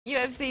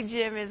UFC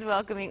Gym is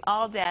welcoming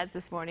all dads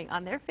this morning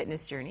on their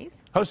fitness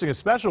journeys. Hosting a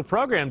special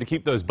program to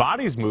keep those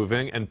bodies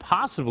moving and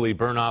possibly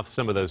burn off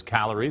some of those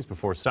calories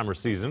before summer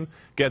season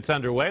gets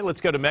underway.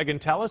 Let's go to Megan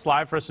Tellis,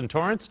 live for us in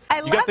Torrance.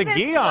 You got the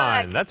gi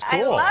on. That's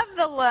cool. I love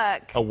the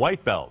look. A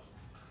white belt.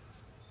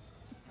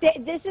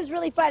 This is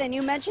really fun, and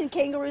you mentioned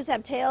kangaroos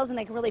have tails and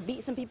they can really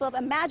beat some people up.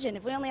 Imagine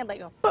if we only had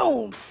like a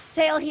boom,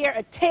 tail here,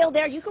 a tail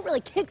there. You could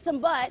really kick some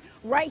butt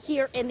right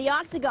here in the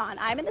octagon.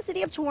 I'm in the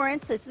city of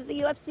Torrance. This is the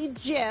UFC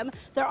Gym.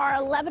 There are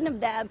 11 of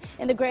them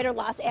in the greater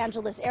Los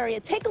Angeles area.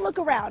 Take a look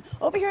around.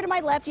 Over here to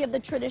my left, you have the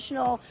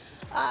traditional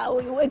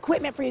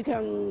equipment for you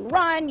can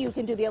run, you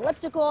can do the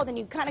elliptical, then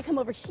you kind of come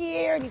over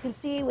here and you can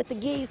see with the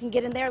gi, you can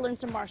get in there, learn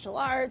some martial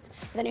arts.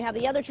 And then you have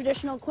the other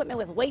traditional equipment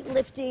with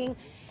weightlifting.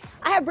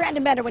 I have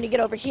Brandon Bender when you get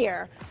over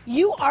here.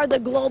 You are the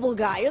global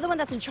guy. You're the one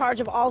that's in charge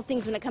of all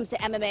things when it comes to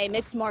MMA,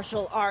 mixed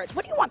martial arts.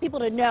 What do you want people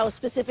to know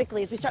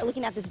specifically as we start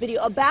looking at this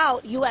video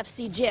about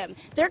UFC Gym?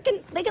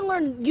 They can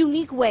learn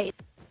unique ways,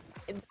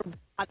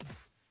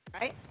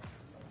 right?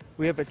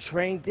 We have a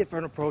trained,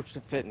 different approach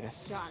to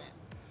fitness. Got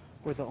it.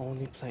 We're the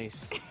only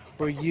place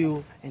where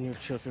you and your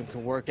children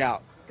can work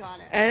out. Got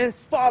it. And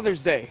it's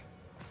Father's Day.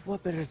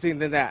 What better thing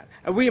than that?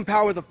 And we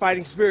empower the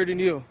fighting spirit in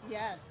you.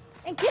 Yes.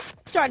 And kids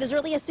start as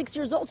early as 6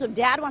 years old, so if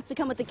dad wants to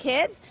come with the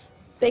kids,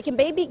 they can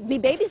be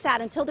babysat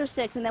until they're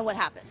 6, and then what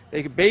happens?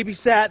 They can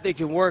babysat, they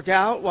can work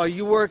out while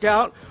you work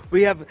out.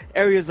 We have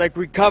areas like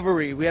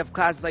recovery. We have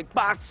classes like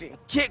boxing,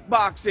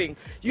 kickboxing.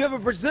 You have a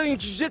Brazilian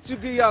Jiu-Jitsu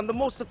gi on, the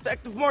most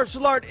effective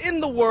martial art in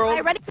the world. I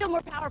already feel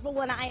more powerful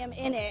when I am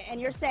in it,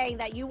 and you're saying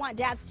that you want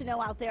dads to know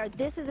out there,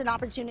 this is an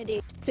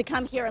opportunity to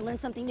come here and learn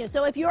something new.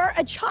 So if you're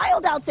a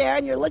child out there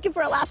and you're looking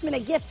for a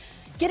last-minute gift,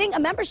 getting a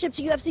membership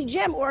to UFC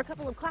Gym or a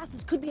couple of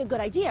classes could be a good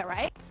idea,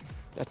 right?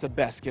 That's the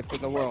best gift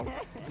in the world.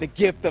 The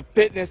gift of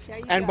fitness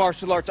and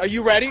martial arts. Are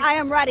you ready? I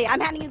am ready. I'm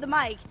handing you the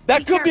mic.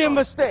 That could be a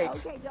mistake.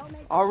 Okay, don't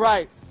make All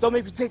right. Don't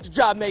make me take the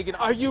job, Megan.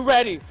 Are you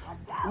ready?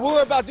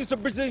 We're about to do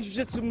some Brazilian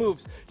Jiu-Jitsu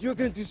moves. You're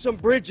going to do some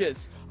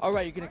bridges. All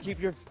right, you're going to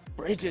keep your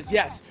bridges.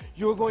 Yes.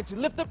 You're going to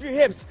lift up your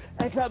hips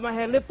and clap my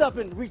hand. Lift up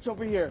and reach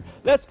over here.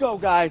 Let's go,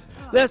 guys.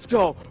 Let's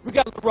go. We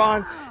got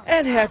LeBron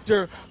and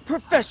Hector,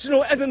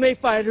 professional MMA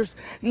fighters,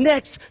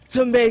 next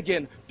to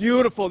Megan.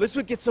 Beautiful. This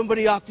would get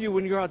somebody off you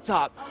when you're on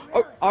top.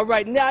 All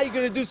right, now you're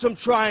going to do some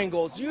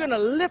triangles. You're going to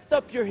lift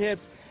up your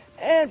hips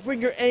and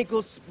bring your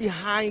ankles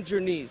behind your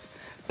knees.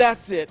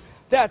 That's it.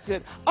 That's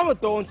it. I'm going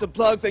to throw in some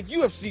plugs like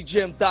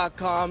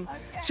UFCGym.com.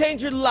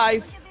 Change your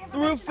life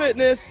through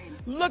fitness.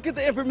 Look at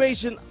the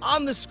information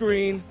on the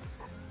screen.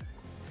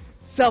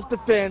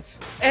 Self-defense,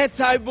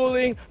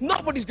 anti-bullying.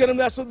 Nobody's going to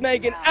mess with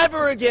Megan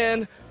ever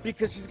again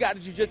because she's got a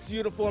jiu-jitsu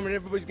uniform and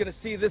everybody's going to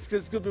see this because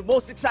it's going to be the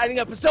most exciting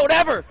episode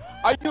ever.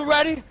 Are you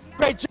ready?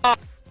 Great job,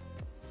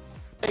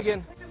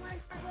 Megan.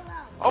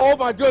 Oh,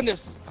 my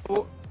goodness.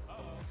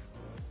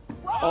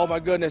 Oh, my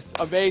goodness.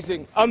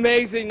 Amazing.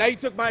 Amazing. Now you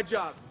took my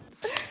job.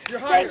 You're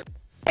hired.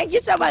 Thank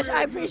you so much.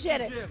 I appreciate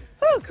it.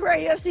 Whew,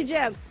 career UFC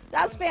Gym.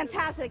 That's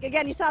fantastic.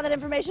 Again, you saw that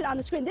information on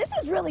the screen. This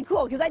is really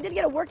cool because I did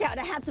get a workout and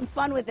I had some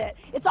fun with it.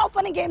 It's all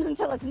fun and games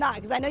until it's not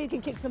because I know you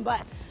can kick some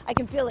butt. I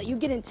can feel it. You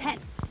get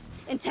intense.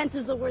 Intense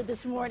is the word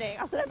this morning.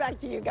 I'll send it back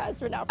to you guys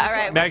for now. All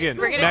right, Megan.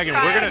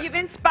 You've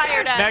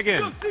inspired us.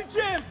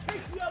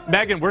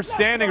 Megan, we're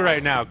standing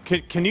right now.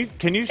 Can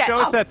you show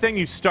us that thing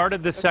you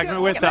started this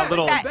segment with? That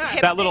little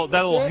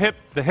hip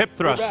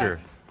thruster.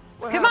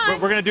 Come on.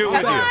 We're gonna do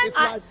it with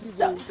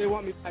you. They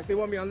want me back. They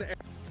want me on the air.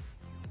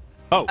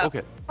 Oh,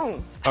 okay.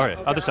 All right,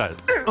 other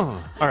side.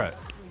 All right.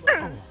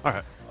 All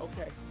right.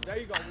 Okay, there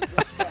you go.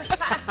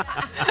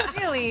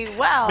 Really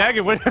well.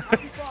 Megan,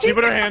 she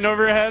put her hand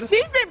over her head?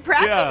 She's been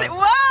practicing.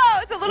 Yeah.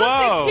 Whoa, it's a little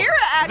Shakira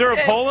action. Is there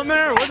a pole in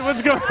there?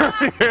 What's going on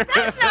here?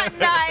 That's not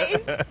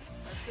nice.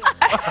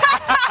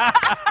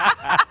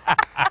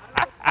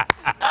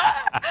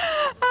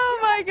 Oh,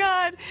 my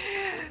God.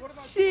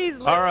 She's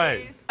all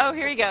right. Oh,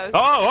 here he goes.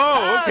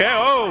 Oh, okay.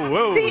 Oh,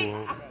 whoa. See,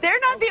 they're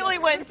not the only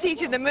ones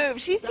teaching the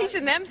moves. She's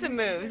teaching them some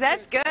moves.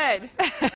 That's good.